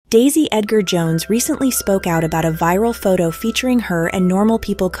Daisy Edgar Jones recently spoke out about a viral photo featuring her and Normal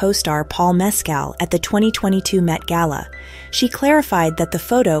People co-star Paul Mescal at the 2022 Met Gala. She clarified that the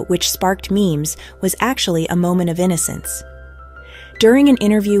photo, which sparked memes, was actually a moment of innocence. During an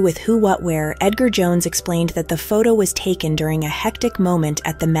interview with Who What Wear, Edgar Jones explained that the photo was taken during a hectic moment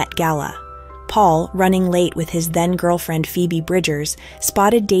at the Met Gala. Paul, running late with his then-girlfriend Phoebe,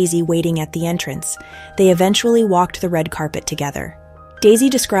 spotted Daisy waiting at the entrance. They eventually walked the red carpet together.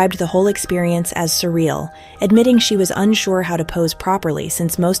 Daisy described the whole experience as surreal, admitting she was unsure how to pose properly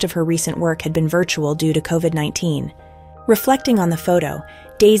since most of her recent work had been virtual due to COVID-19. Reflecting on the photo,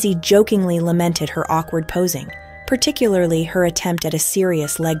 Daisy jokingly lamented her awkward posing, particularly her attempt at a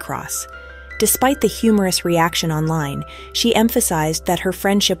serious leg cross. Despite the humorous reaction online, she emphasized that her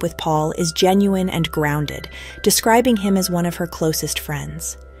friendship with Paul is genuine and grounded, describing him as one of her closest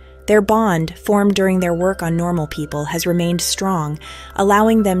friends. Their bond, formed during their work on Normal People, has remained strong,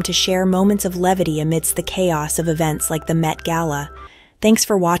 allowing them to share moments of levity amidst the chaos of events like the Met Gala. Thanks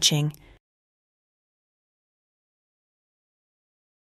for watching.